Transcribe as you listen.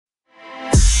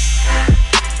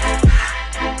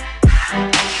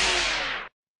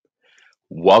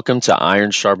Welcome to Iron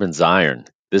Sharpens Iron.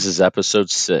 This is episode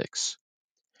 6.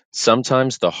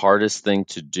 Sometimes the hardest thing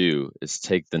to do is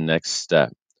take the next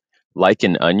step. Like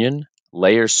an onion,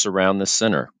 layers surround the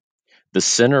center. The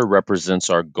center represents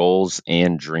our goals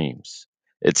and dreams.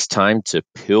 It's time to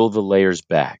peel the layers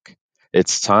back.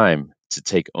 It's time to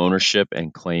take ownership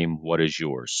and claim what is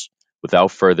yours.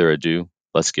 Without further ado,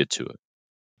 let's get to it.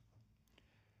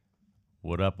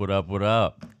 What up, what up, what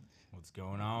up? What's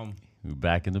going on? We're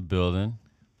back in the building.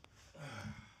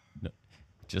 No,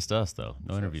 just us, though.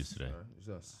 No interviews today. It's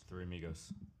us. Three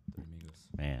amigos.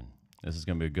 Man, this is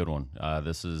going to be a good one.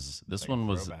 This Like one a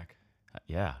was, throwback.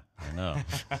 yeah, I know.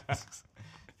 Feels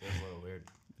a little weird.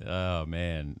 Oh,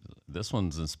 man. This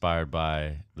one's inspired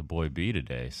by the boy B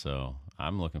today, so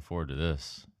I'm looking forward to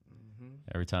this.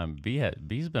 Every time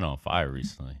B's been on fire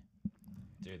recently.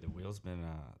 Dude, the wheels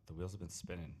have been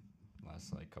spinning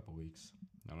last couple weeks.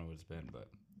 I don't know what it's been, but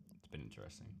it's been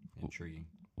interesting, intriguing.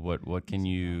 What can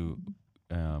you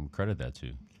credit that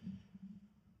to?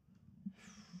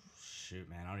 Shoot,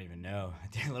 man, I don't even know. I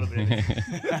did a little bit of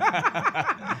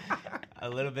a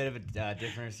little bit of a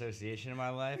different association in my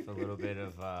life. A little bit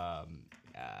of a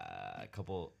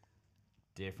couple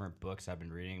different books I've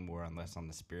been reading, more or less on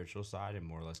the spiritual side, and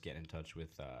more or less getting in touch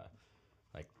with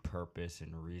purpose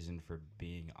and reason for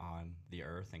being on the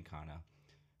earth, and kind of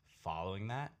following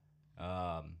that,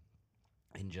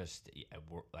 and just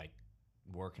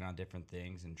working on different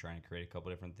things and trying to create a couple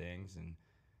different things, and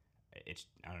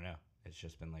I don't know. It's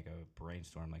just been like a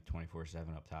brainstorm,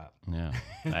 24/7 up top. Yeah.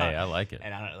 Hey, I like it.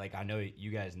 And I know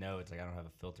you guys know it's I don't have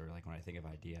a filter. Like when I think of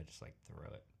idea, I just throw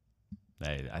it.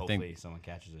 Hey, I Hopefully think someone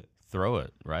catches it. throw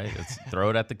it, right? It's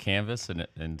throw it at the canvas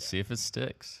and see if it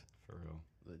sticks. For real.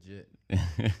 Legit.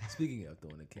 Speaking of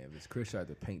throwing the canvas, Chris tried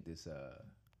to paint this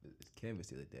canvas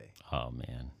the other day. Oh,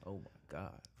 man. Oh my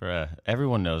God. For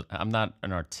everyone knows I'm not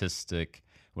an artistic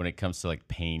when it comes to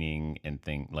painting and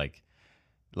thing like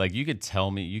you could tell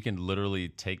me, you can literally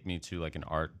take me to an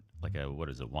art, what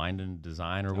is it, wine and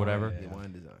design or whatever. Yeah,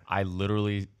 wine design. I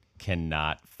literally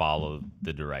cannot follow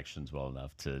the directions well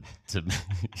enough to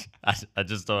I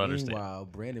just don't understand. Meanwhile,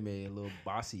 Brandon made a little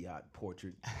Basquiat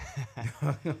portrait.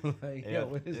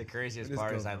 The craziest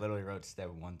part is I literally wrote step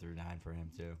 1 through 9 for him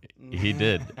too. He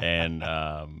did, and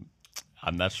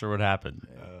I'm not sure what happened.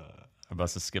 I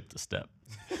must have skipped a step.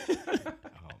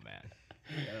 Oh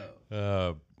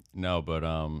man. No, but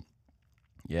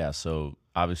yeah. So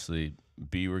obviously,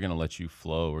 B, we're gonna let you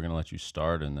flow. We're gonna let you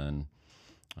start, and then,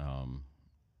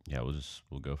 yeah,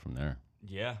 we'll go from there.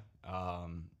 Yeah.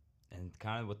 And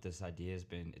kind of what this idea has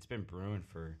been, it's been brewing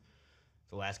for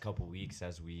the last couple weeks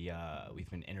as we've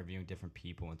been interviewing different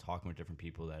people and talking with different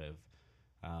people that have,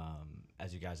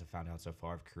 as you guys have found out so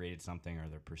far, have created something, or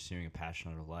they're pursuing a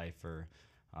passion of their life, or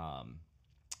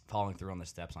following through on the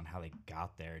steps on how they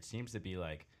got there. It seems to be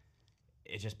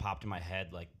it just popped in my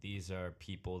head, these are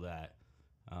people that,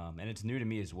 and it's new to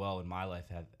me as well in my life,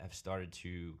 have started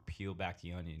to peel back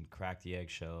the onion, crack the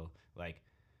eggshell,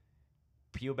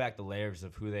 peel back the layers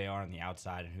of who they are on the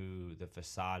outside and who the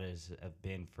facade have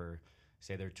been for,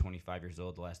 say they're 25 years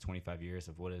old, the last 25 years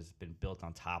of what has been built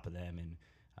on top of them, and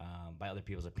by other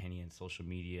people's opinions, social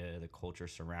media, the culture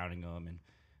surrounding them,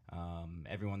 and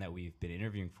everyone that we've been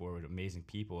interviewing for with amazing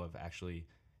people have actually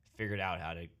figured out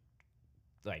how to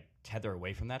tether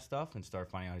away from that stuff and start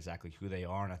finding out exactly who they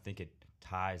are. And I think it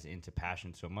ties into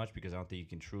passion so much, because I don't think you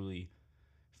can truly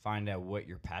find out what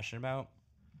you're passionate about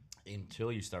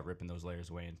until you start ripping those layers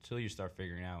away, until you start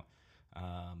figuring out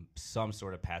some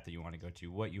sort of path that you want to go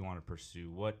to, what you want to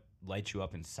pursue, what lights you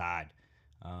up inside.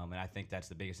 And I think that's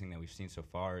the biggest thing that we've seen so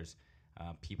far is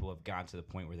people have gotten to the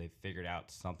point where they've figured out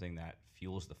something that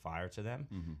fuels the fire to them.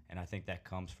 Mm-hmm. And I think that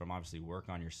comes from obviously work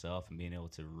on yourself and being able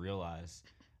to realize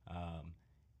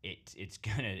it's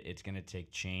gonna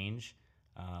take change.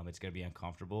 It's gonna be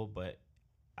uncomfortable, but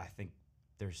I think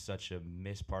there's such a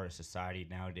missed part of society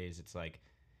nowadays. It's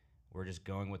we're just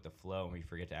going with the flow, and we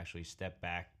forget to actually step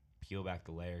back, peel back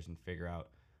the layers, and figure out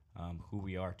who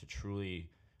we are, to truly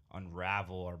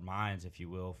unravel our minds, if you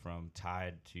will, from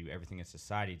tied to everything in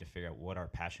society, to figure out what our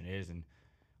passion is. And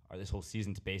this whole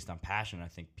season's based on passion. I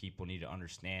think people need to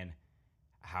understand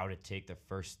how to take the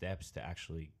first steps to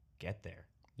actually get there.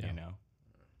 Yeah. You know?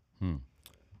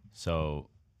 So,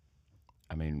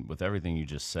 I mean, with everything you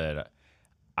just said,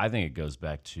 I think it goes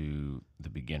back to the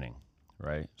beginning,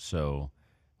 right? So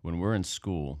when we're in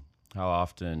school, how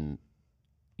often,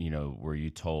 were you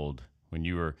told when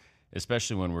you were,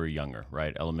 especially when we're younger,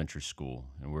 right? Elementary school,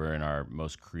 and we're in our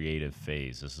most creative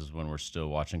phase. This is when we're still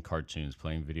watching cartoons,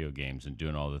 playing video games, and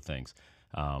doing all the things.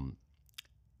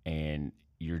 And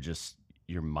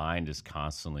your mind is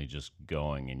constantly just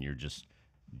going, and you're just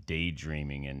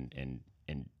daydreaming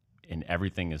and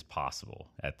everything is possible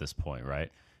at this point,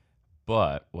 right?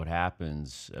 But what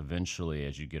happens eventually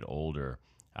as you get older,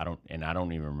 I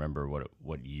don't even remember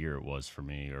what year it was for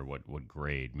me or what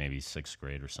grade, maybe sixth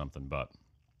grade or something, but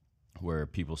where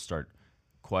people start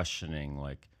questioning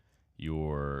like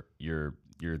your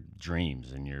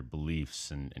dreams and your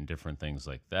beliefs and different things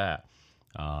like that,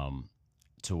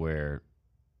 to where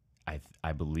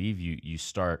I believe you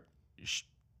start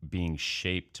being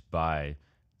shaped by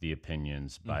the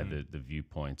opinions, by the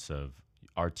viewpoints of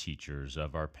our teachers,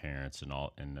 of our parents, and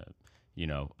all, and you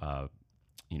know, uh,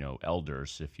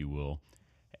 elders, if you will,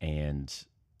 and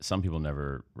some people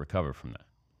never recover from that.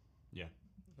 Yeah.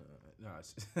 No,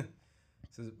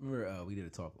 so remember we did a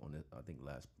talk on it, I think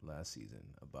last season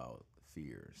about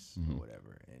fears or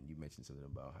whatever, and you mentioned something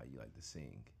about how you like to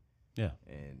sing. Yeah.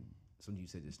 And something you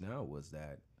said just now was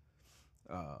that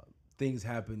things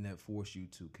happen that force you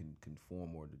to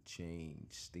conform or to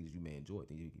change things you may enjoy,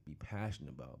 things you could be passionate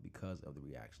about because of the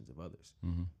reactions of others.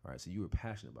 All right, so you were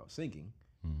passionate about singing,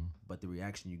 but the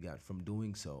reaction you got from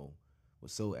doing so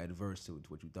was so adverse to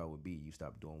what you thought would be, you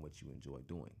stopped doing what you enjoy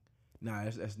doing. Now,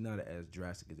 that's not as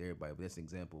drastic as everybody, but that's an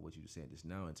example of what you were saying just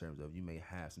now in terms of you may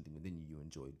have something within you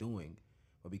enjoy doing,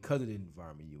 but because of the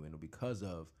environment you in or because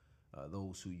of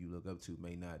those who you look up to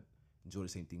may not enjoy the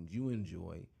same things you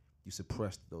enjoy, you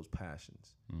suppress those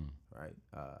passions, right?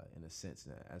 In a sense,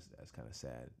 and that's kind of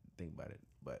sad. Think about it,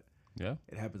 but Yeah,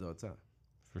 it happens all the time.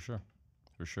 for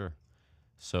sure.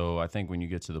 So I think when you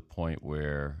get to the point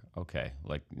where, okay,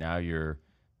 like now you're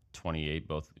 28,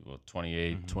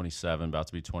 28, 27, about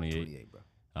to be 28. 28, bro.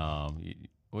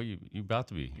 You about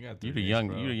to be. You got You're 3 the years, young,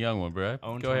 bro. you're the young one, bro.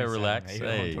 Own Go ahead, 27. relax. Hey,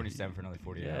 Hey, own 27 for another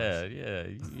 40 yeah, hours. yeah.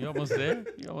 You almost there.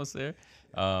 You almost there.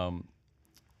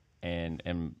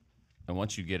 And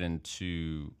once you get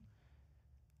into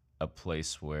a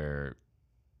place where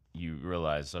you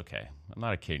realize, okay, I'm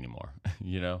not a kid anymore.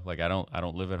 Like I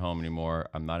don't live at home anymore.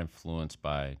 I'm not influenced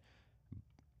by.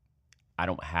 I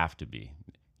don't have to be.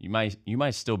 You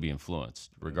might still be influenced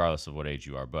regardless of what age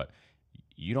you are, but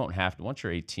you don't have to. Once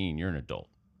you're 18, you're an adult.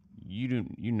 You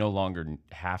no longer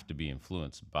have to be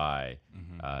influenced by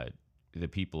the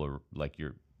people like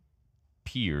your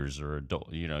peers or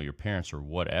adult, your parents or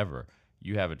whatever.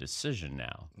 You have a decision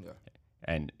now. Yeah.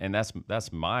 And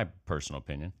that's my personal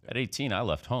opinion. At 18, I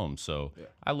left home, so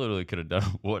I literally could have done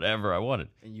whatever I wanted.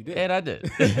 And you did. And I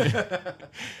did.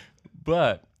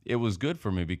 But it was good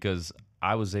for me because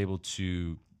I was able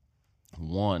to,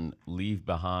 one, leave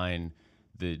behind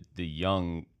the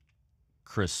young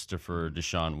Christopher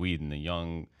Deshaun Whedon, the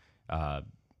young,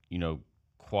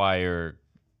 choir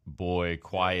boy,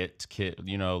 quiet kid,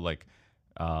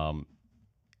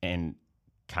 and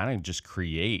kind of just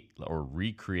create or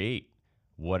recreate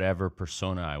whatever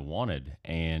persona I wanted.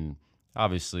 And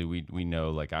obviously we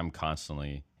know, like, I'm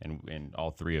constantly, and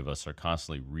all three of us are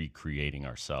constantly recreating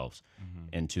ourselves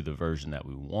into the version that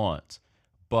we want.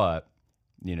 But,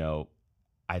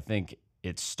 I think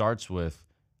it starts with,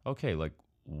 okay, like,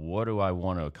 what do I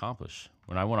want to accomplish?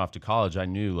 When I went off to college, I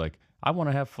knew, like, I want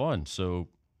to have fun. So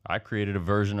I created a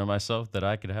version of myself that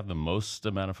I could have the most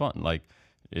amount of fun. Like,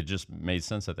 it just made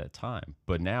sense at that time.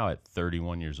 But now at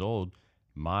 31 years old,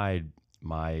 my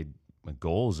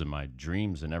goals and my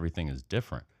dreams and everything is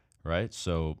different, right?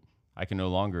 So I can no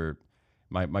longer,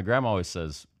 my grandma always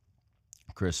says,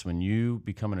 Chris, when you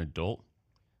become an adult,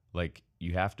 like,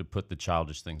 you have to put the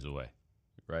childish things away,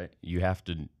 right? You have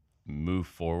to move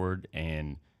forward,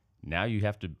 and now you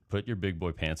have to put your big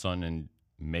boy pants on and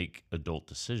make adult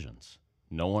decisions.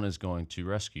 No one is going to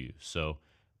rescue you. So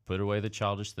put away the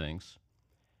childish things,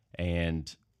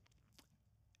 and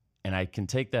I can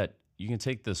take that. You can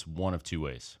take this one of two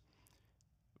ways.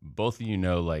 Both of you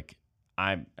know, like,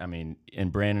 I mean,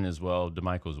 and Brandon as well,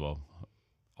 DeMichael as well,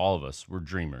 all of us, we're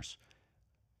dreamers.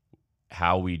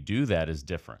 How we do that is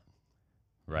different,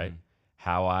 right?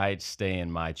 How I stay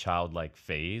in my childlike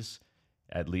phase,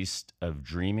 at least of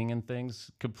dreaming and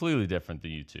things, completely different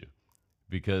than you two.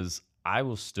 Because I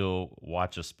will still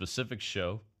watch a specific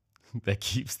show that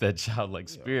keeps that childlike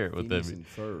spirit within Phineas me. and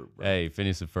Ferb, bro. Hey,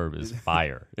 Phineas and Ferb is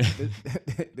fire.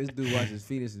 This dude watches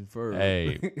Phineas and Ferb.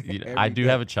 Hey, I every do day.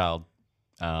 have a child.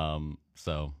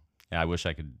 So yeah, I wish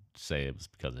I could say it was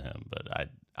because of him, but I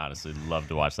honestly love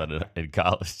to watch that in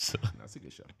college. So. That's a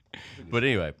good show. That's a good But show.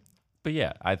 anyway, but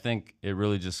yeah, I think it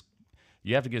really just,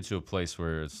 you have to get to a place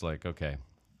where it's like, okay,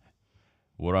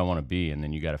 what do I want to be? And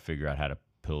then you got to figure out how to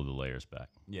peel the layers back.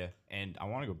 Yeah, and I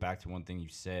want to go back to one thing you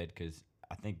said, because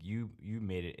I think you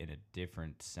made it in a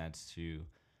different sense to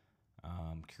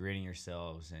creating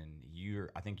yourselves, and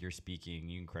I think you're speaking,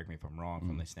 you can correct me if I'm wrong,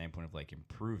 from the standpoint of, like,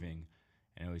 improving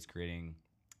and always creating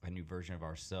a new version of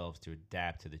ourselves to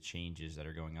adapt to the changes that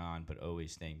are going on, but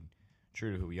always staying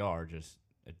true to who we are, just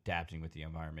adapting with the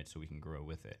environment so we can grow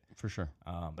with it. For sure.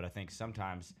 But I think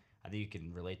sometimes I think you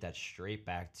can relate that straight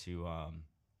back to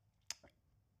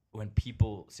when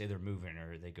people say they're moving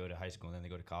or they go to high school and then they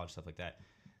go to college, stuff like that.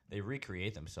 They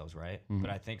recreate themselves, right? Mhm. But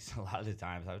I think a lot of the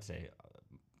times, I would say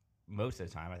most of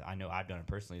the time, I know I've done it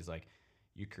personally, is like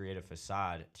you create a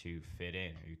facade to fit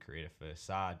in, or you create a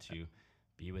facade to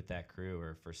be with that crew,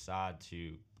 or a facade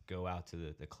to go out to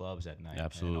the clubs at night.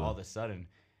 Absolutely. And all of a sudden,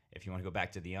 if you want to go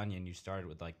back to the onion, you started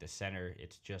with like the center,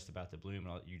 it's just about to bloom,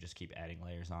 and you just keep adding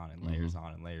layers on and layers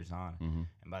on and layers on. Mhm.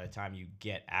 And by the time you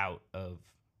get out of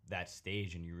that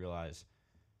stage and you realize,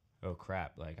 oh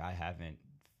crap, like I haven't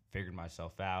figured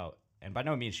myself out. And by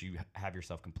no means you have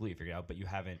yourself completely figured out, but you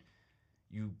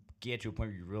get to a point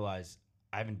where you realize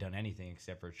I haven't done anything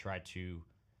except for try to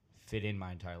fit in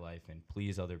my entire life and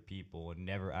please other people and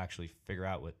never actually figure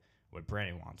out what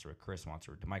Brandon wants or what Chris wants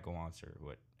or what DeMichael wants or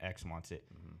what X wants.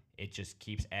 It just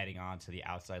keeps adding on to the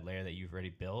outside layer that you've already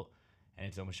built, and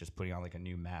it's almost just putting on like a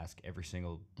new mask every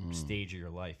single stage of your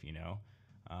life, you know?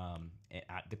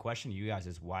 The question to you guys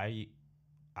is why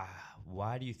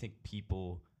do you think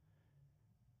people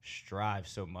strive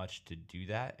so much to do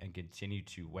that and continue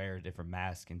to wear a different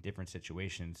mask in different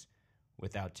situations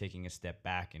without taking a step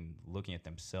back and looking at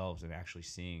themselves and actually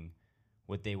seeing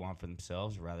what they want for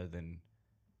themselves rather than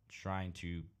trying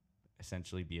to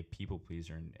essentially be a people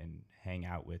pleaser and hang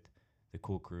out with the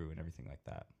cool crew and everything like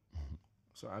that?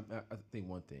 So I think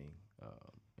one thing,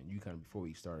 and you kind of before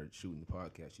we started shooting the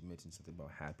podcast, you mentioned something about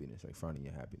happiness, like finding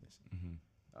your happiness. And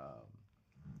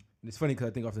it's funny because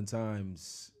I think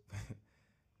oftentimes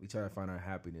we try to find our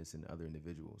happiness in other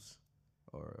individuals,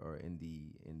 or in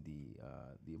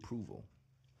the approval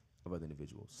of other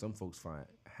individuals. Some folks find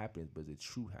happiness, but it's a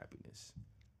true happiness.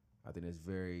 I think it's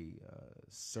very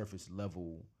surface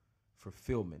level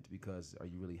fulfillment, because are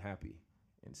you really happy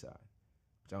inside?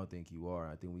 Which I don't think you are.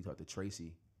 I think we talked to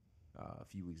Tracy a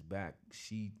few weeks back.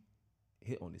 She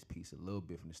hit on this piece a little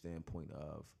bit from the standpoint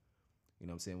of, you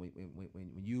know what I'm saying,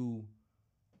 when you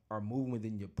are moving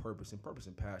within your purpose, and purpose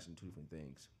and passion, two different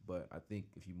things. But I think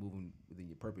if you're moving within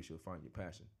your purpose, you'll find your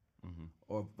passion.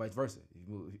 Or vice versa.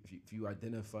 If you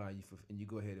identify and you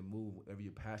go ahead and move whatever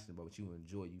you're passionate about, what you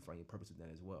enjoy, you find your purpose in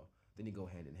that as well. Then they go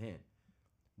hand in hand.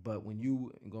 But when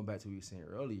and going back to what you were saying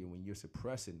earlier, when you're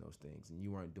suppressing those things and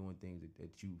you aren't doing things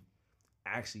that you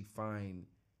actually find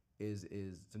is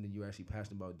something you're actually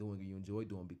passionate about doing or you enjoy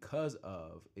doing, because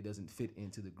of it doesn't fit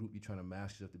into the group you're trying to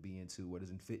mask yourself to be into, or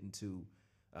doesn't fit into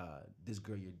this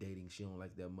girl you're dating, she don't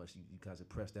like that much, you kind of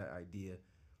suppress that idea,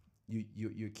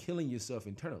 you're killing yourself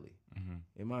internally,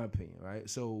 in my opinion, right?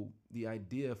 So the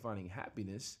idea of finding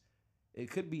happiness, it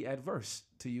could be adverse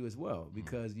to you as well,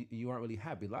 because you aren't really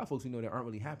happy. A lot of folks we know that aren't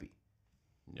really happy,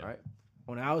 right?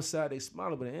 On the outside they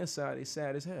smile, but on the inside they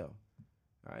sad as hell,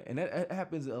 right? And that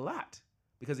happens a lot,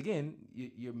 because again,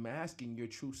 you're masking your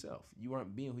true self. You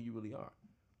aren't being who you really are.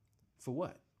 For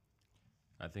what?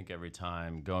 I think every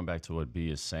time, going back to what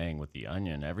B is saying with the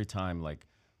onion, every time like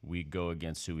we go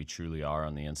against who we truly are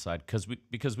on the inside, because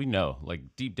we know, like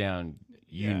deep down,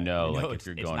 you know like if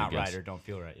you're going not against, right or don't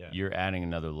feel right, you're adding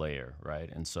another layer, right?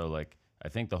 And so like I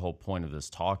think the whole point of this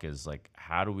talk is like,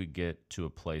 how do we get to a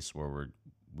place where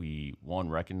we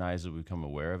recognize it, we become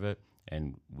aware of it,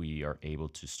 and we are able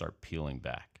to start peeling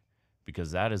back,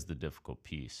 because that is the difficult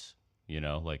piece, you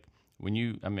know? Like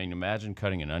imagine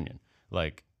cutting an onion.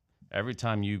 Like every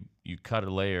time you cut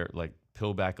a layer, like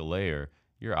peel back a layer,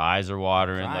 your eyes are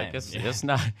watering. Like it's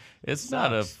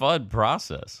not a fun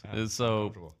process. And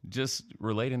so just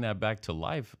relating that back to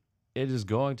life, it is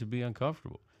going to be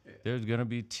uncomfortable. There's going to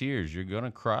be tears. You're going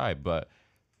to cry. But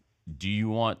do you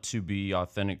want to be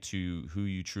authentic to who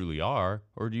you truly are,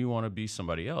 or do you want to be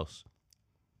somebody else?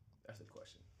 That's the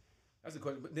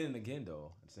question. But then again,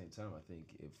 though, at the same time, I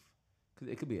think because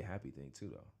it could be a happy thing too,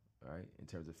 though, right? In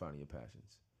terms of finding your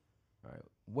passions. All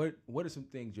right. What are some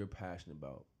things you're passionate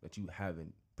about that you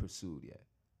haven't pursued yet,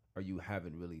 or you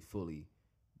haven't really fully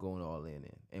going all in,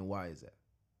 and why is that?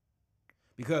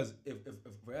 Because if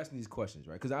we're asking these questions,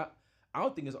 right? Because I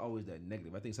don't think it's always that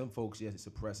negative. I think some folks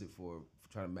suppress it for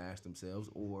trying to mask themselves,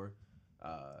 or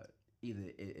either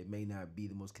it may not be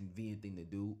the most convenient thing to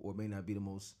do, or it may not be the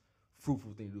most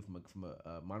fruitful thing to do from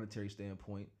a monetary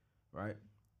standpoint, right?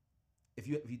 If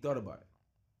you thought about it,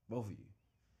 both of you,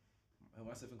 and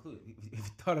myself included, if you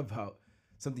thought about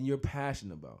something you're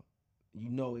passionate about, you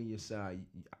know, in your side,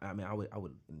 I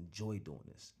would enjoy doing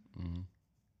this,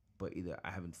 but either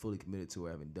I haven't fully committed to it, or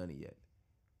I haven't done it yet.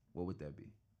 What would that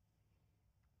be?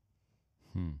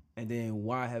 And then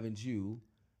why haven't you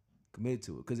committed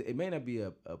to it. Because it may not be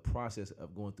a process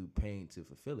of going through pain to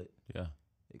fulfill it. Yeah.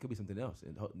 It could be something else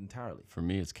entirely. For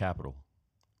me, it's capital.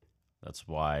 That's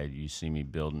why you see me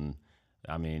building.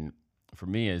 I mean, for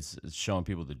me, it's showing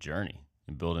people the journey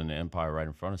and building an empire right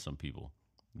in front of some people,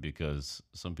 because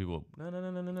some people.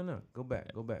 No. Go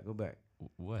back.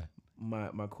 What?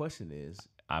 My question is,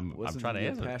 I'm what's trying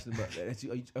to something you're answer. passionate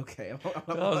about? Are you, okay.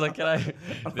 I was like, can I?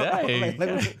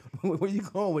 Hey, Where you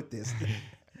going with this?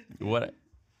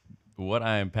 what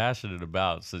I am passionate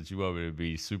about, since you want me to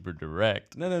be super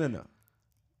direct, No.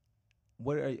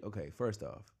 What are you? Okay, first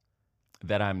off,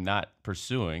 that I'm not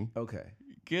pursuing. okay.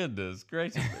 Goodness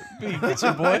gracious, B, get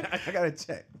your boy. I gotta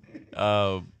check.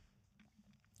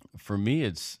 For me,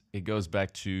 it goes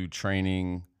back to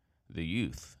training the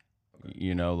youth.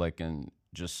 You know, like, and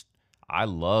just I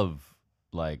love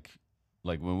like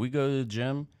when we go to the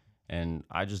gym and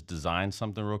I just design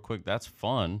something real quick. That's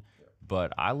fun,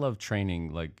 but I love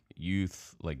training like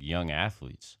youth, like young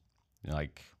athletes,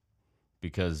 like,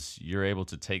 because you're able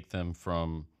to take them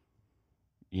from,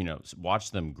 you know,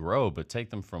 watch them grow, but take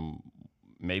them from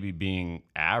maybe being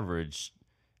average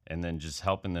and then just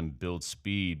helping them build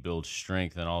speed, build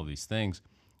strength, and all these things.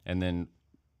 And then,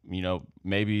 you know,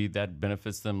 maybe that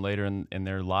benefits them later in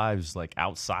their lives, like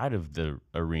outside of the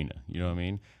arena. You know what I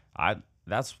mean?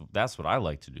 That's what I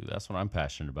like to do. That's what I'm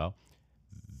passionate about.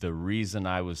 The reason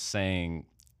I was saying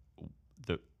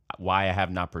why I have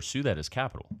not pursued that is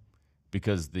capital,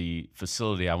 because the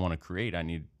facility I want to create, I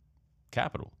need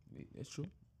capital. It's true.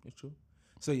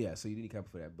 So you need capital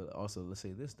for that, but also let's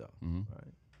say this though,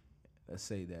 right? Let's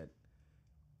say that,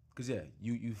 because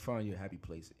you find your happy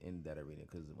place in that arena.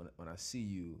 Because when I see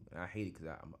you, and I hate it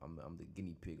because I'm the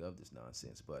guinea pig of this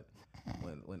nonsense, but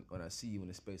when I see you in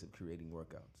the space of creating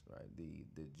workouts, right?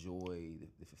 The joy,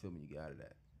 the fulfillment you get out of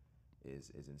that is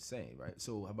insane, right?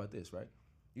 So how about this, right?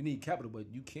 You need capital,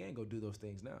 but you can go do those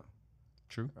things now.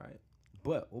 True. Right.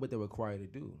 But what would they require you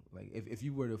to do? Like if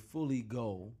you were to fully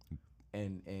go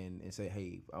and say,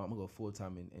 hey, I'm gonna go full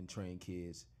time and train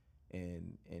kids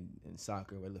and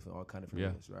soccer, weightlifting, all kind of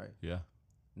different areas, right? Yeah.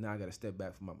 Now I got to step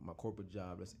back from my corporate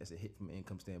job. That's a hit from an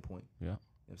income standpoint. Yeah. You know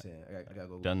what I'm saying? I gotta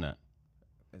go. Done that.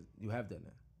 You have done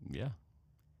that. Yeah.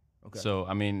 Okay. So,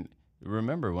 I mean,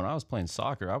 remember when I was playing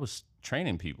soccer, I was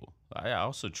training people. I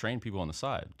also trained people on the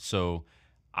side. So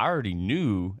I already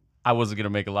knew I wasn't going to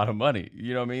make a lot of money.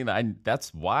 You know what I mean?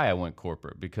 That's why I went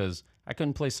corporate, because I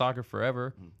couldn't play soccer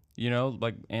forever, you know,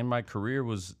 like, and my career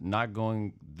was not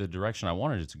going the direction I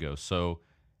wanted it to go. So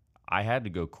I had to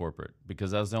go corporate,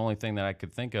 because that was the only thing that I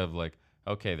could think of. Like,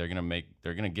 okay, they're going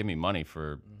to give me money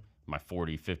for my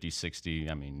 40, 50, 60.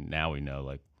 I mean, now we know,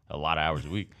 like, a lot of hours a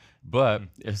week, but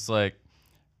it's like,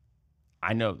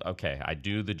 I know, okay, I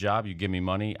do the job, you give me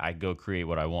money, I go create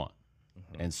what I want.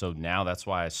 And so now that's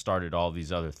why I started all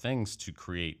these other things, to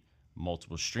create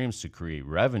multiple streams, to create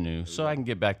revenue, so I can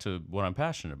get back to what I'm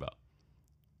passionate about.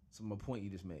 So my point you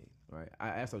just made, right? I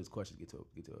asked all these questions to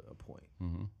get to a point,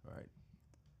 right?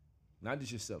 Not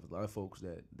just yourself. A lot of folks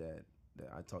that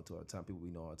I talk to all the time, people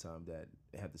we know all the time, that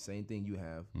have the same thing you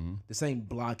have, the same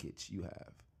blockage you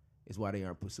have, is why they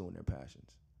aren't pursuing their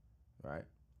passions, right?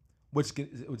 Which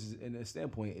is, in a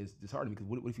standpoint, is disheartening, because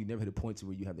what if you never hit a point to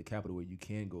where you have the capital where you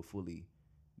can go fully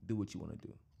do what you want to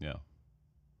do? Yeah.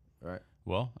 Right.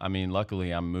 Well, I mean,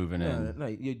 luckily I'm moving in. No,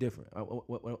 you're different.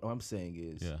 What I'm saying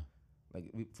is,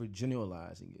 like, for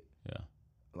generalizing it,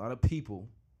 a lot of people,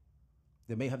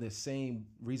 they may have the same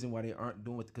reason why they aren't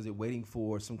doing it, because they're waiting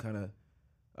for some kind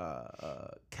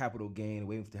of capital gain,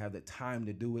 waiting to have the time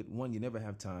to do it. One, you never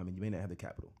have time, and you may not have the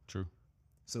capital. True.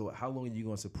 So how long are you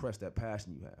going to suppress that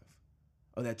passion you have,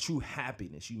 or that true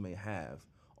happiness you may have,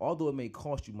 although it may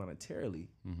cost you monetarily,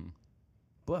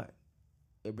 but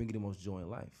it brings you the most joy in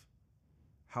life?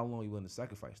 How long are you willing to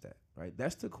sacrifice that, right?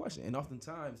 That's the question. And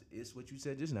oftentimes, it's what you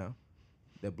said just now,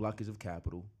 that blockage of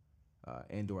capital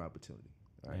and/or opportunity.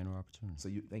 Right? And/or opportunity. So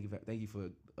thank you for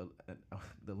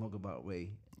the long about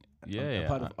way. Yeah.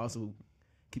 I'm also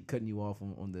keep cutting you off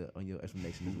on your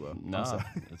explanation as well. No,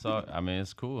 it's all. I mean,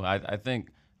 it's cool. I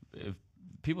think if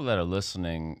people that are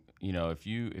listening, you know, if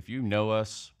you know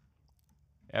us,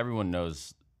 everyone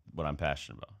knows what I'm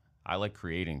passionate about. I like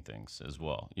creating things as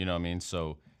well. You know what I mean?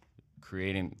 So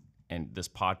creating, and this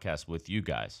podcast with you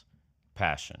guys,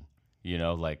 passion. You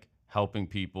know, like helping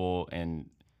people in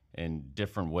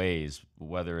different ways,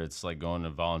 whether it's like going to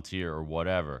volunteer or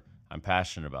whatever. I'm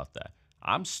passionate about that.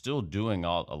 I'm still doing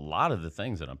a lot of the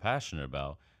things that I'm passionate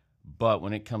about, but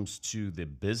when it comes to the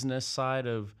business side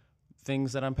of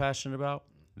things that I'm passionate about,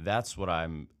 that's what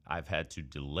I've had to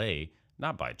delay,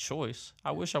 not by choice.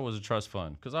 I wish I was a trust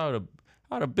fund, because I would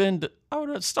I would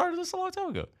have started this a long time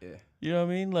ago. Yeah. You know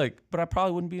what I mean? Like, but I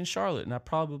probably wouldn't be in Charlotte, and I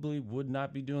probably would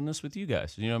not be doing this with you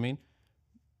guys. You know what I mean?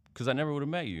 Because I never would have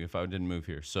met you if I didn't move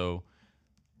here. So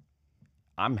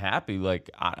I'm happy. Like,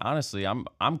 honestly,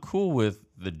 I'm cool with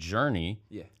the journey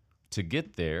Yeah. to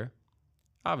get there.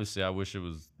 Obviously, I wish it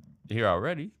was here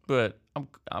already, but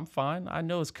I'm fine. I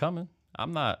know it's coming.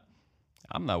 I'm not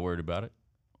worried about it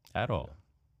at all.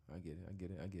 I get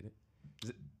it.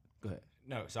 Go ahead.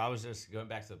 No, so I was just going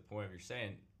back to the point of you're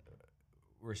saying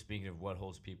we're speaking of what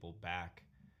holds people back,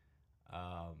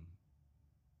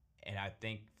 and I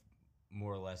think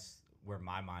more or less where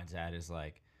my mind's at is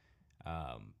like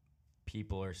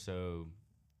people are so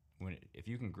if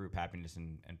you can group happiness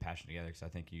and passion together, because I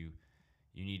think you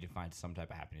need to find some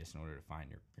type of happiness in order to find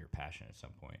your passion at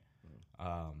some point.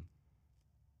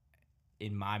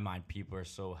 In my mind, people are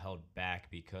so held back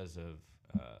because of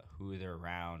who they're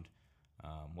around,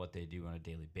 what they do on a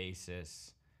daily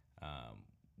basis,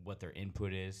 what their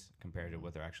input is compared to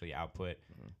what their actually output.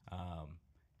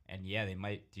 And yeah, they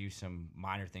might do some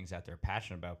minor things that they're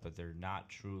passionate about, but they're not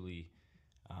truly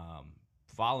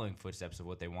following footsteps of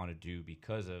what they want to do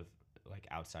because of like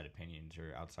outside opinions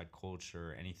or outside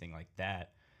culture or anything like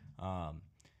that.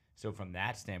 So from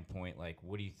that standpoint, like,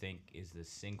 what do you think is the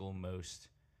single most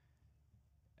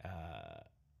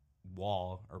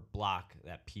wall or block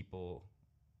that people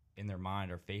in their mind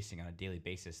are facing on a daily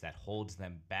basis that holds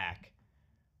them back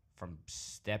from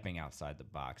stepping outside the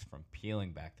box, from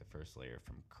peeling back the first layer,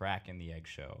 from cracking the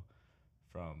eggshell,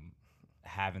 from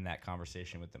having that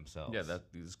conversation with themselves? Yeah,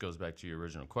 this goes back to your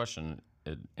original question,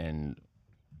 and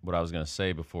what I was going to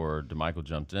say before DeMichael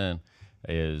jumped in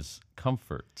is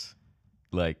comfort.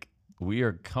 Like, we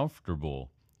are comfortable.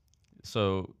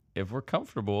 So if we're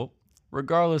comfortable,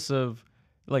 regardless of,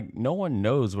 like, no one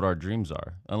knows what our dreams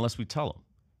are unless we tell them.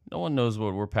 No one knows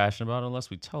what we're passionate about unless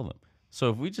we tell them. So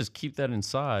if we just keep that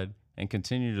inside and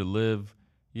continue to live,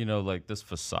 like this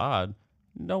facade,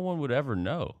 no one would ever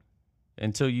know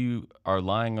until you are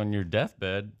lying on your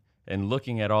deathbed and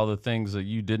looking at all the things that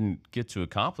you didn't get to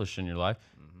accomplish in your life.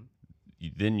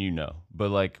 Then you know.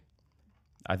 But, like,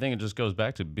 I think it just goes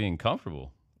back to being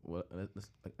comfortable. Well, let's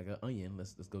like an onion.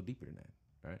 Let's go deeper than that.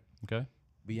 All right. Okay.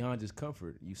 Beyond just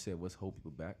comfort, you said what's hold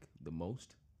people back the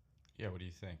most? Yeah, what do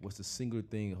you think? What's the singular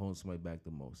thing holding somebody back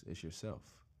the most? It's yourself.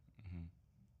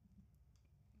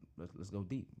 Let's go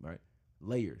deep, right?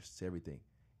 Layers to everything.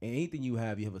 And anything you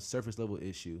have a surface level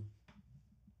issue.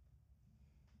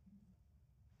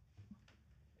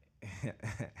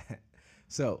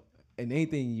 So, and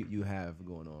anything you have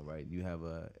going on, right? You have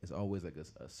it's always like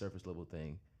a surface level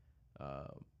thing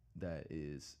that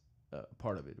is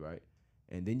part of it, right?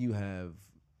 And then you have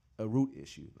a root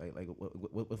issue. Like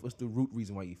what's the root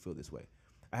reason why you feel this way?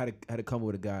 I had a convo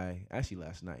with a guy actually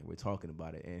last night. We're talking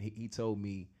about it, and he told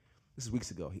me, this is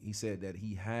weeks ago. He said that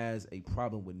he has a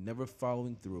problem with never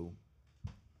following through,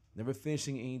 never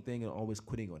finishing anything, and always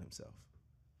quitting on himself.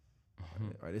 All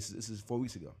right, this is 4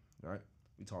 weeks ago. All right,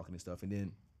 we talking and stuff, and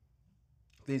then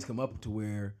things come up to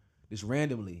where just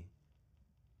randomly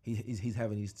he's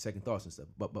having these second thoughts and stuff.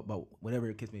 But whatever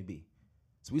the case may be,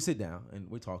 so we sit down and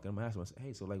we're talking. I'm asking him,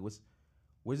 hey, so like,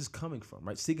 where's this coming from?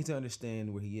 Right, seeking to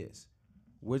understand where he is.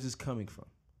 Where's this coming from?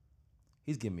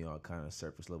 He's giving me all kind of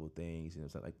surface level things,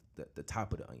 it's like the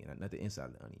top of the onion, not the inside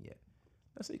of the onion yet.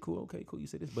 I say, cool, okay, cool. You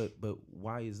say this, but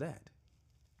why is that?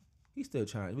 He's still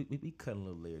trying. We cut a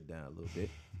little layer down a little bit.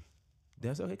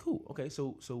 Then I said, okay, cool. Okay,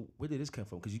 so where did this come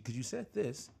from? Because you said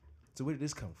this, so where did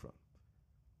this come from?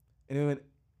 And then when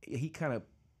he kind of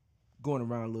going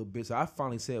around a little bit, so I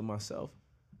finally said to myself,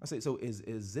 I said, so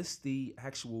is this the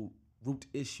actual root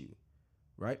issue,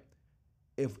 right?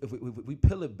 If we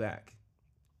peel it back,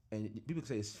 and people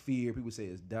say it's fear, people say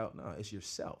it's doubt. No, it's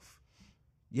yourself.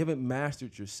 You haven't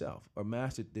mastered yourself or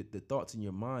mastered the thoughts in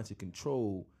your mind to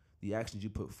control the actions you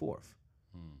put forth.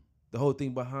 The whole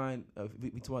thing behind,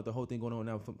 we talk about the whole thing going on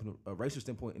now from a racial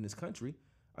standpoint in this country.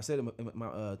 I said in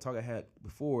my talk I had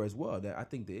before as well that I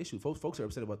think the issue, folks are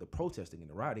upset about the protesting and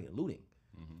the rioting and looting,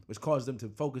 which causes them to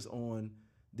focus on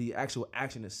the actual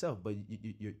action itself. But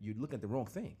you're looking at the wrong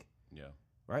thing. Yeah.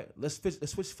 Right? Let's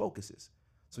switch focuses.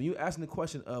 So when you're asking the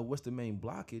question of what's the main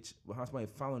blockage, how somebody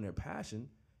following their passion,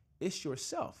 it's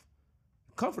yourself.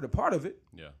 Comfort a part of it.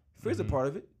 Yeah. Fear's a part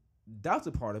of it. Doubt's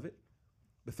a part of it.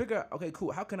 But figure out, okay,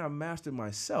 cool, how can I master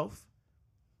myself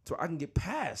so I can get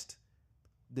past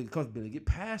the comfortability, get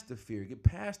past the fear, get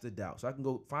past the doubt, so I can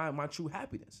go find my true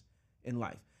happiness in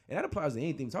life. And that applies to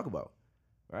anything we talk about,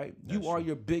 right? That's you are true.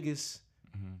 your biggest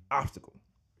obstacle.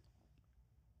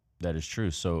 That is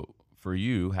true. So for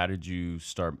you, how did you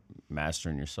start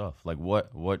mastering yourself? Like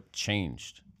what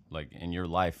changed? Like in your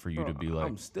life for you to be like,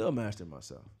 I'm still mastering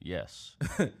myself. yes.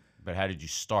 But how did you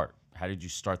start? How did you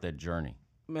start that journey?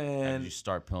 How Man, did you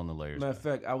start peeling the layers matter of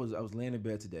back? fact, I was laying in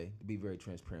bed today, to be very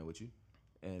transparent with you,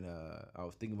 and I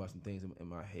was thinking about some things in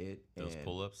my head. Those and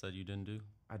pull-ups that you didn't do?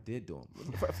 I did do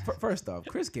them. First off,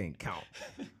 Chris can't count.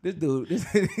 This dude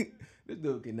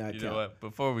cannot You count. know what?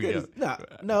 Before we go,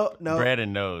 No.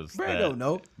 Brandon knows. Brandon that, don't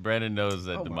know. Brandon knows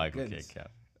that Oh my DeMichael goodness. can't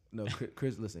count. No,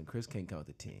 Chris, listen, Chris can't count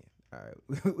to 10. All right.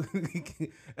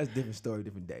 That's a different story,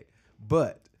 different day.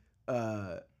 But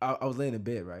I was laying in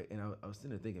bed, right? And I was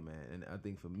sitting there thinking, man, and I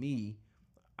think for me,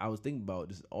 I was thinking about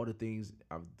just all the things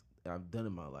I've done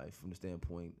in my life from the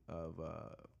standpoint of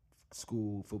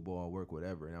school, football, work,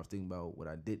 whatever. And I was thinking about what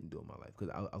I didn't do in my life because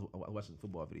I was watching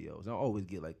football videos. And I always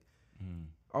get like,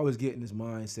 I always get in this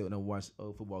mindset when I watch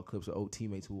old football clips of old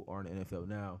teammates who are in the NFL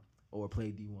now or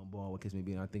play D1 ball, what case may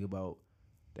be. And I think about,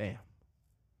 damn,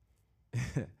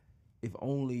 if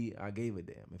only I gave a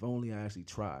damn. If only I actually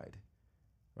tried,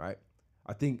 right?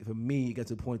 I think for me, it got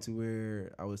to a point to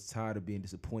where I was tired of being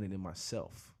disappointed in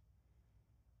myself.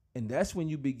 And that's when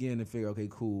you begin to figure, okay,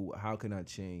 cool, how can I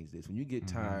change this? When you get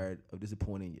tired of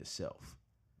disappointing yourself.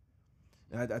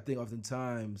 And I think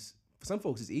oftentimes, for some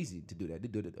folks, it's easy to do that. They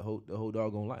do it the whole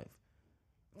doggone life.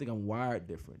 I think I'm wired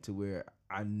different to where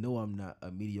I know I'm not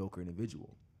a mediocre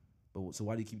individual. But so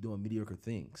why do you keep doing mediocre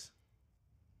things?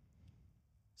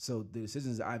 So the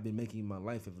decisions that I've been making in my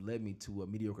life have led me to a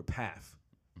mediocre path.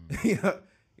 you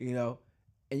know,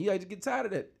 and you got to get tired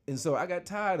of that. And so I got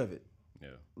tired of it. Yeah.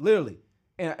 Literally.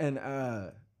 And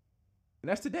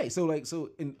that's today. So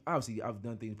and obviously I've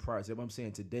done things prior to that, but I'm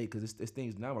saying today because it's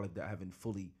things now like that I haven't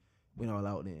fully went all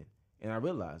out in. And I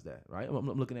realized that, right?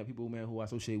 I'm looking at people, man, who I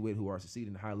associate with who are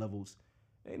succeeding at high levels.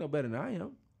 They ain't no better than I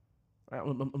am. Right?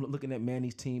 I'm looking at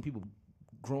Manny's team, people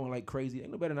growing like crazy.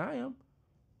 Ain't no better than I am.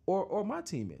 Or my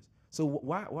team is. So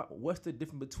what's the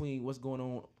difference between what's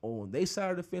going on their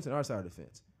side of the fence and our side of the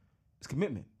fence? It's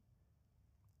commitment.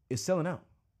 It's selling out.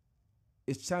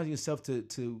 It's challenging yourself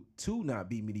to not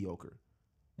be mediocre.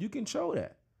 You control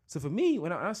that. So for me,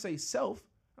 when I say self,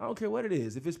 I don't care what it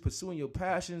is. If it's pursuing your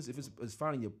passions, if it's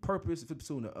finding your purpose, if it's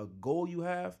pursuing a goal you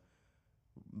have,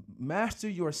 master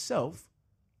yourself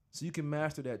so you can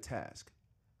master that task.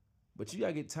 But you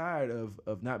gotta get tired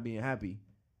of not being happy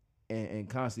and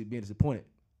constantly being disappointed.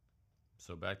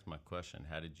 So back to my question,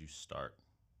 how did you start?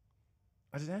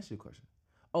 I just asked you a question.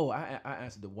 Oh, I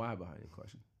answered the why behind your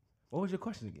question. What was your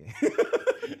question again?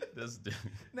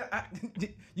 No,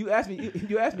 you asked me.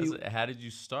 You asked me. How did you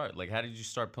start? Like, how did you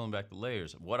start peeling back the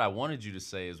layers? What I wanted you to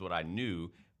say is what I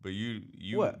knew, but you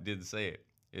What? didn't say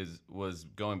it. Was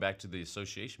going back to the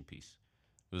association piece.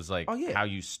 It was like Oh, yeah. how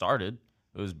you started.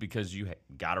 It was because you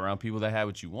got around people that had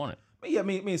what you wanted. Yeah, I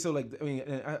mean, so like,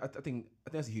 and I think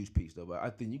that's a huge piece though. But I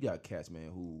think you got cats,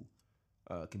 man, who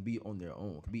can be on their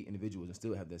own, can be individuals, and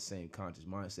still have that same conscious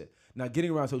mindset. Now,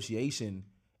 getting around association,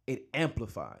 it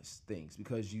amplifies things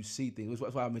because you see things.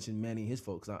 That's why I mentioned Manny and his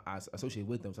folks. I associate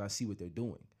with them, so I see what they're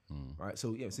doing, right?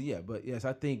 So yeah. But yes,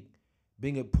 I think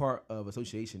being a part of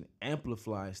association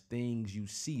amplifies things you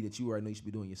see that you already know you should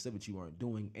be doing yourself, but you aren't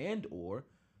doing, and or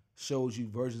shows you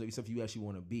versions of yourself you actually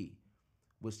want to be,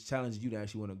 which challenges you to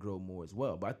actually want to grow more as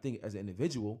well. But I think as an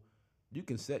individual, you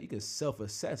can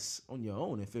self-assess on your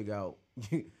own and figure out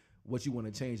what you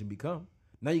want to change and become.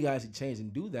 Now you guys can change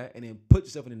and do that, and then put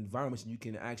yourself in an environment so you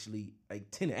can actually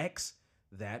like 10x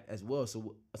that as well.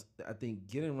 So I think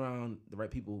getting around the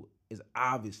right people is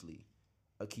obviously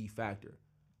a key factor.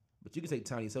 But you can take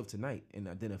time to yourself tonight and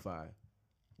identify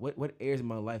what areas of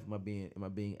my life am I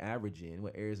being average in?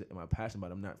 What areas am I passionate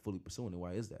about I'm not fully pursuing, and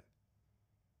why is that?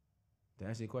 Did I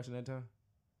answer your question that time?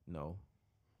 No.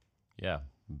 Yeah.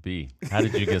 B. How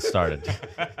did you get started?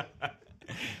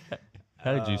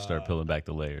 How did you start peeling back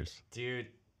the layers? Dude,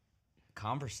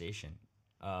 conversation.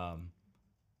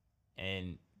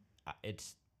 And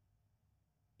it's,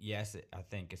 yes, I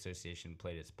think association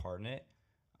played its part in it.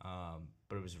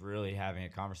 But it was really having a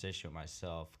conversation with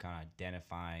myself, kind of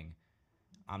identifying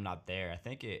I'm not there. I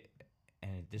think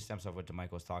and this stems off what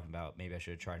DeMichael was talking about. Maybe I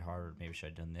should have tried harder. Maybe I should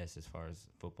have done this as far as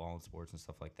football and sports and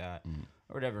stuff like that,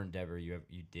 or whatever endeavor you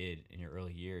did in your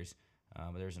early years.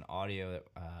 But there's an audio that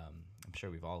I'm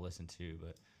sure we've all listened to,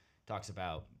 but it talks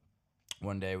about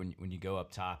one day when you go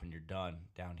up top and you're done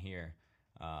down here,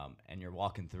 and you're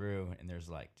walking through, and there's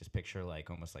like, just picture like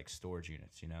almost like storage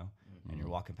units, and you're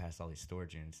walking past all these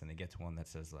storage units, and they get to one that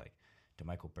says like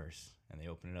DeMichael Burst, and they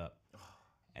open it up.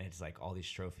 And it's like all these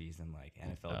trophies and like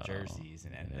NFL jerseys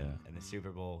and the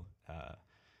Super Bowl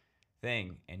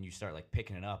thing. And you start like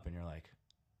picking it up and you're like,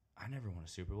 I never won a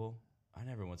Super Bowl. I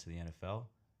never went to the NFL.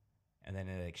 and then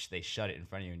they shut it in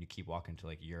front of you, and you keep walking to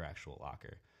like your actual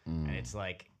locker, Mm. and it's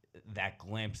like that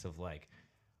glimpse of like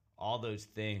all those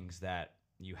things that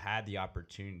you had the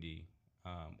opportunity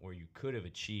or you could have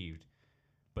achieved,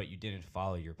 but you didn't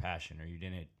follow your passion, or you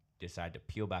didn't decide to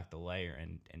peel back the layer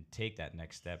and take that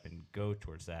next step and go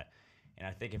towards that. And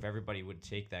I think if everybody would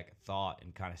take that thought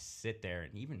and kind of sit there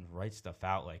and even write stuff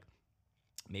out, like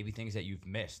maybe things that you've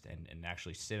missed, and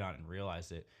actually sit on it and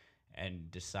realize it,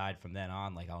 and decide from then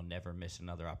on, like, I'll never miss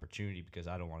another opportunity, because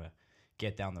I don't want to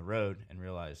get down the road and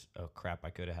realize, oh crap, I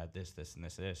could have had this, this, and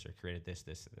this, or created this,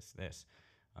 this, this, this.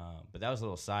 But that was a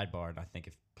little sidebar, and I think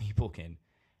if people can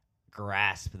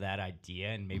grasp that idea,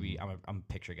 and maybe I'm a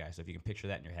picture guy, so if you can picture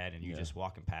that in your head, and you just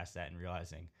walking past that and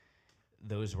realizing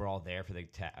those were all there for the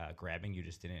grabbing, you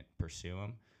just didn't pursue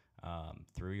them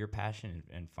through your passion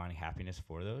and finding happiness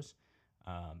for those.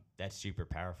 That's super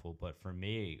powerful. But for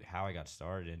me, how I got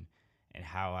started and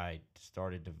how I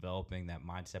started developing that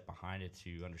mindset behind it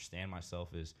to understand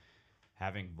myself is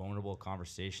having vulnerable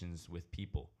conversations with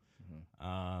people.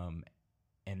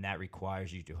 And that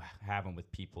requires you to have them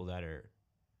with people that are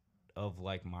of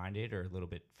like-minded or a little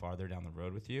bit farther down the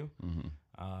road with you.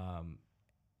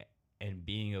 And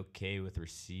being okay with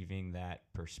receiving that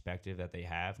perspective that they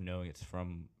have, knowing it's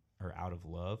from or out of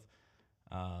love,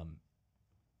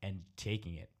 and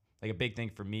taking it. Like, a big thing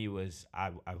for me was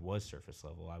I was surface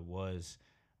level. I was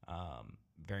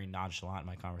very nonchalant in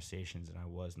my conversations, and I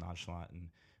was nonchalant in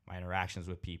my interactions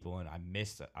with people, and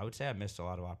I would say I missed a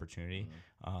lot of opportunity.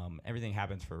 Everything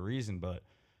happens for a reason, but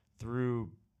through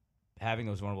having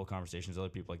those vulnerable conversations with other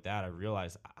people like that, I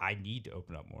realized I need to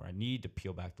open up more. I need to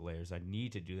peel back the layers. I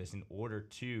need to do this in order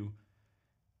to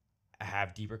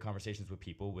have deeper conversations with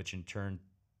people, which in turn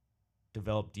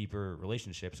develop deeper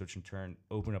relationships, which in turn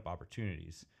open up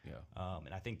opportunities.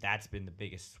 And I think that's been the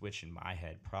biggest switch in my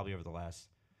head probably over the last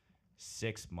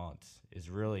 6 months,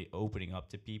 is really opening up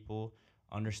to people,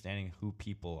 understanding who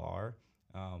people are.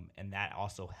 And that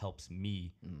also helps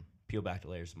me peel back the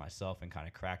layers of myself and kind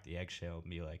of crack the eggshell and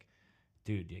be like,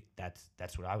 dude,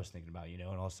 that's what I was thinking about, and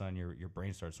all of a sudden your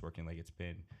brain starts working. Like, it's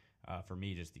been, for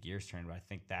me, just the gears turned. But I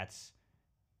think that's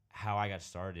how I got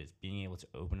started, is being able to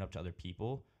open up to other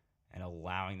people and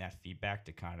allowing that feedback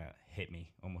to kind of hit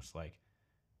me, almost like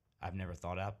I've never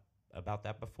thought about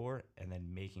that before, and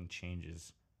then making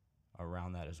changes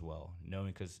around that as well.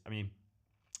 Knowing, because, I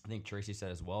think Tracy said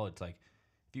as well, it's like,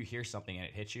 if you hear something and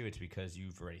it hits you, it's because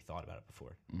you've already thought about it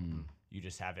before. You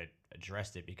just haven't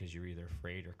addressed it because you're either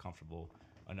afraid or comfortable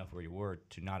enough where you were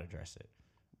to not address it.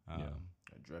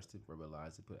 Addressed it,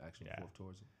 verbalized it, put action forth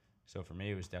towards it. So for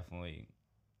me, it was definitely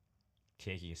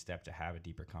taking a step to have a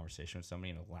deeper conversation with somebody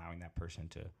and allowing that person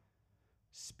to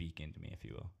speak into me, if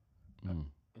you will.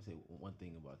 I'll say one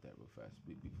thing about that real fast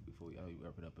before we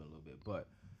wrap it up in a little bit. But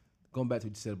going back to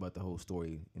what you said about the whole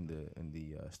story in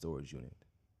the storage unit,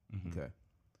 okay.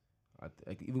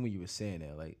 Like, even when you were saying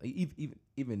that, like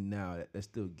even now, that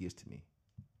still gets to me.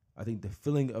 I think the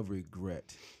feeling of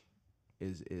regret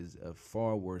is a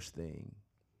far worse thing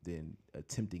than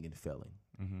attempting and failing.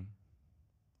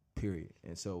 Period.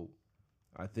 And so,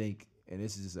 I think, and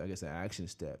this is, I guess, an action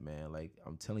step, man. Like,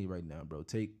 I'm telling you right now, bro,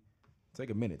 take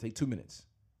a minute, take 2 minutes,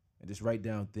 and just write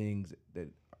down things that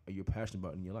you're passionate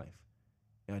about in your life,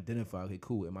 and identify, okay,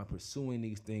 cool, am I pursuing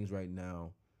these things right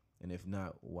now? And if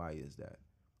not, why is that?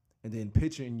 And then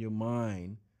picture in your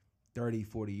mind 30,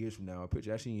 40 years from now, or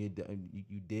picture actually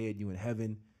you dead, you in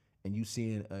heaven, and you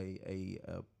seeing a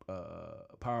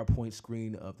PowerPoint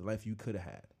screen of the life you could have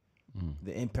had,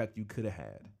 the impact you could have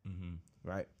had,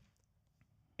 right?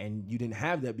 And you didn't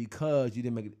have that because you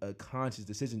didn't make a conscious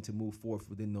decision to move forth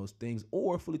within those things,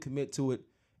 or fully commit to it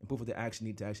and put forth the action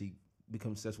need to actually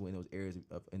become successful in those areas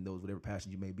in those whatever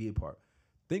passions you may be a part.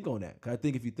 Think on that, because I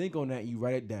think if you think on that and you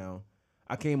write it down.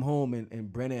 I came home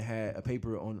and Brandon had a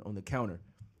paper on the counter.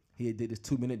 He did this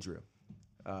 2-minute drill.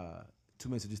 2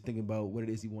 minutes of just thinking about what it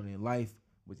is he wanted in life,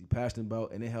 what he passionate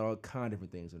about, and it had all kind of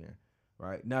different things in there.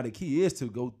 Right? Now the key is to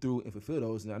go through and fulfill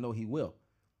those, and I know he will.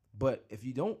 But if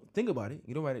you don't think about it,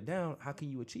 you don't write it down, how can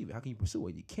you achieve it? How can you pursue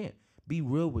it? You can't. Be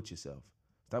real with yourself.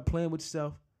 Stop playing with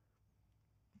yourself.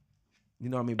 You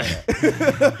know what I mean by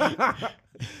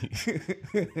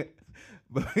that.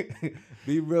 But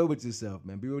be real with yourself,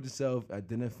 man. Be real with yourself.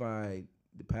 Identify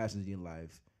the passions in your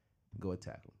life. Go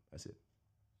attack them. That's it.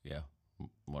 Yeah,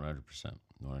 100%.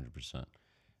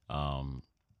 100%.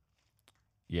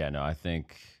 Yeah, no, I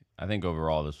think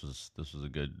overall this was a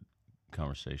good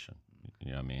conversation.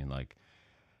 You know what I mean? Like,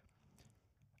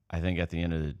 I think at the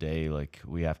end of the day, like,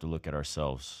 we have to look at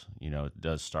ourselves. It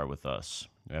does start with us.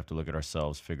 We have to look at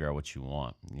ourselves, figure out what you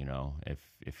want.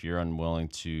 If you're unwilling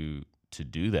to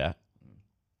do that,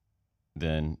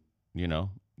 then you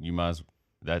might as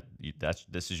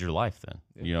this is your life then.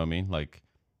 Yeah. You know what I mean? Like,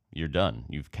 you're done.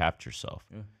 You've capped yourself.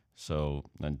 Yeah. So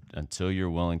until you're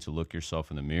willing to look yourself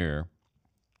in the mirror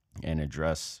and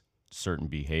address certain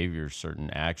behaviors, certain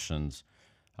actions,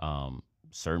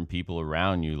 certain people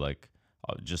around you, like,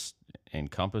 just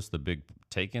encompass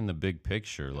take in the big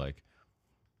picture. Like,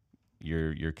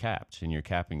 you're capped, and you're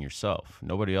capping yourself.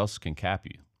 Nobody else can cap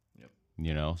you.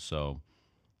 Yep. So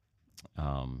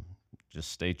just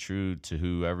stay true to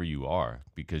whoever you are,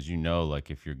 because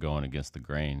like, if you're going against the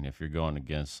grain, if you're going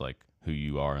against like who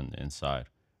you are on the inside,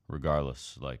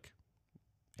 regardless, like,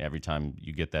 every time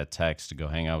you get that text to go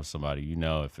hang out with somebody,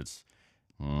 if it's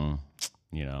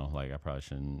like, I probably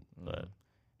shouldn't, but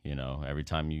every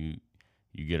time you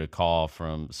get a call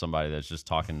from somebody that's just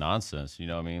talking nonsense, you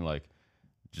know what I mean? Like,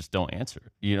 just don't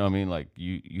answer. You know what I mean? Like,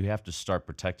 you have to start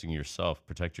protecting yourself,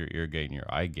 protect your ear gate and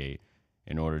your eye gate,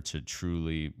 in order to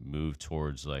truly move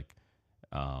towards, like,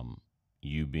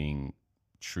 you being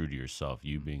true to yourself,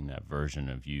 you being that version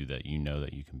of you that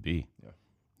that you can be.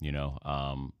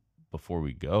 Yeah. Before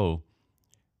we go,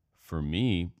 for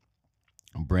me,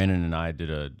 Brandon and I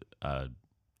did a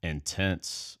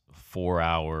intense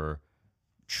 4-hour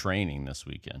training this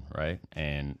weekend, right?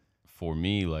 And for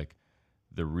me, like,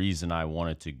 the reason I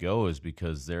wanted to go is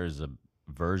because there's a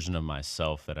version of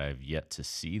myself that I've yet to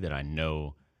see, that I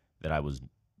know that I was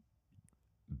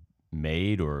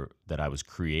made, or that I was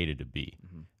created to be,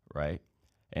 right?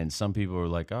 And some people are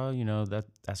like, oh,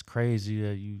 that's crazy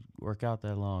that you work out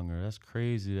that long, or that's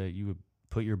crazy that you would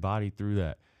put your body through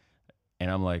that.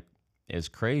 And I'm like, it's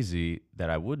crazy that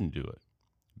I wouldn't do it,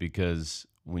 because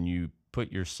when you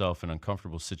put yourself in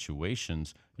uncomfortable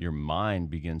situations, your mind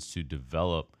begins to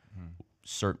develop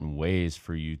certain ways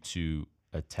for you to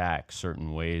attack,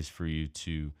 certain ways for you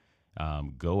to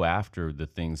go after the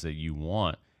things that you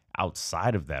want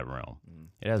outside of that realm.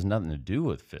 It has nothing to do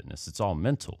with fitness. It's all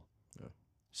mental. Yeah.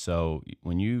 So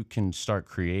when you can start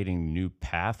creating new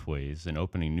pathways and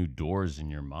opening new doors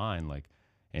in your mind, like,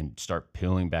 and start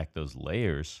peeling back those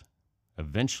layers,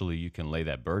 eventually you can lay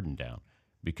that burden down.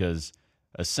 Because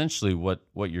essentially what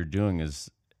you're doing is,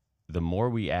 the more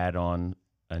we add on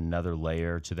another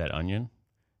layer to that onion,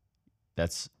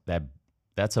 that's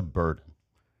a burden.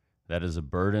 That is a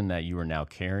burden that you are now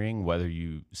carrying, whether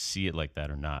you see it like that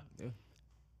or not. Yeah.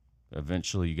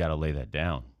 Eventually, you got to lay that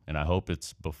down. And I hope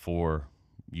it's before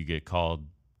you get called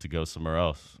to go somewhere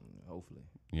else. Hopefully.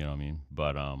 You know what I mean?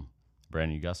 But,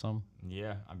 Brandon, you got something?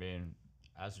 Yeah, I mean,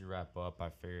 as we wrap up, I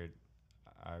figured,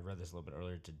 I read this a little bit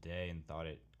earlier today and thought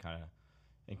it kind of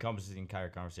encompasses the entire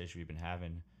conversation we've been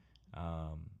having.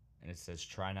 And it says,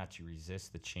 try not to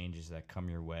resist the changes that come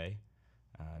your way.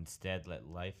 Instead, let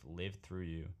life live through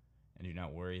you, and do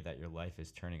not worry that your life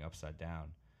is turning upside down.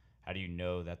 How do you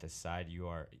know that the side you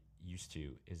are used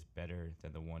to is better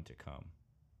than the one to come?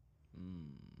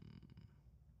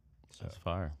 So, that's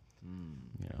fire.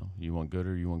 You want good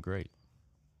or you want great?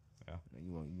 Yeah.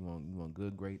 You want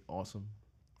good, great, awesome,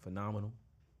 phenomenal.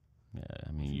 Yeah,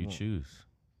 I mean, you choose.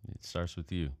 It starts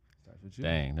with you. Starts with you.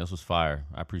 Dang, this was fire.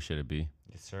 I appreciate it, B.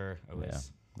 Yes, sir. It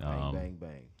was. Bang, bang,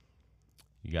 bang.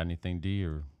 You got anything, D?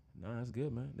 Or no, that's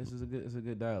good, man. It's a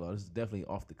good dialogue. This is definitely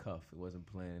off the cuff. It wasn't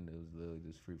planned. It was literally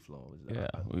just free flowing. Yeah,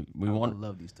 I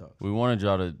love these talks. We wanted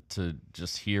y'all to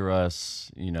just hear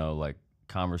us, like,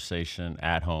 conversation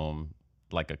at home,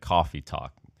 like a coffee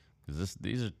talk, because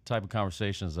these are the type of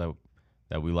conversations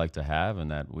that we like to have and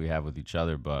that we have with each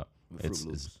other. But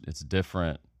it's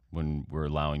different when we're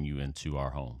allowing you into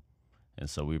our home, and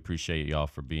so we appreciate y'all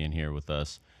for being here with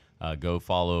us. Go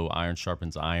follow Iron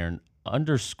Sharpens Iron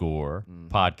 _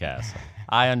 podcast.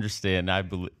 I understand. I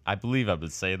believe I've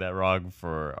been saying that wrong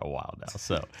for a while now.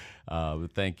 So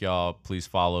but thank y'all. Please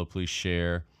follow. Please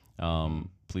share.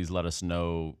 Please let us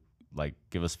know. Like,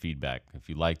 give us feedback. If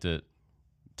you liked it,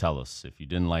 tell us. If you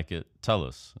didn't like it, tell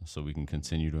us, so we can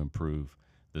continue to improve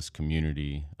this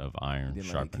community of iron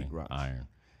sharpening iron.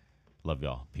 Love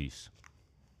y'all. Peace.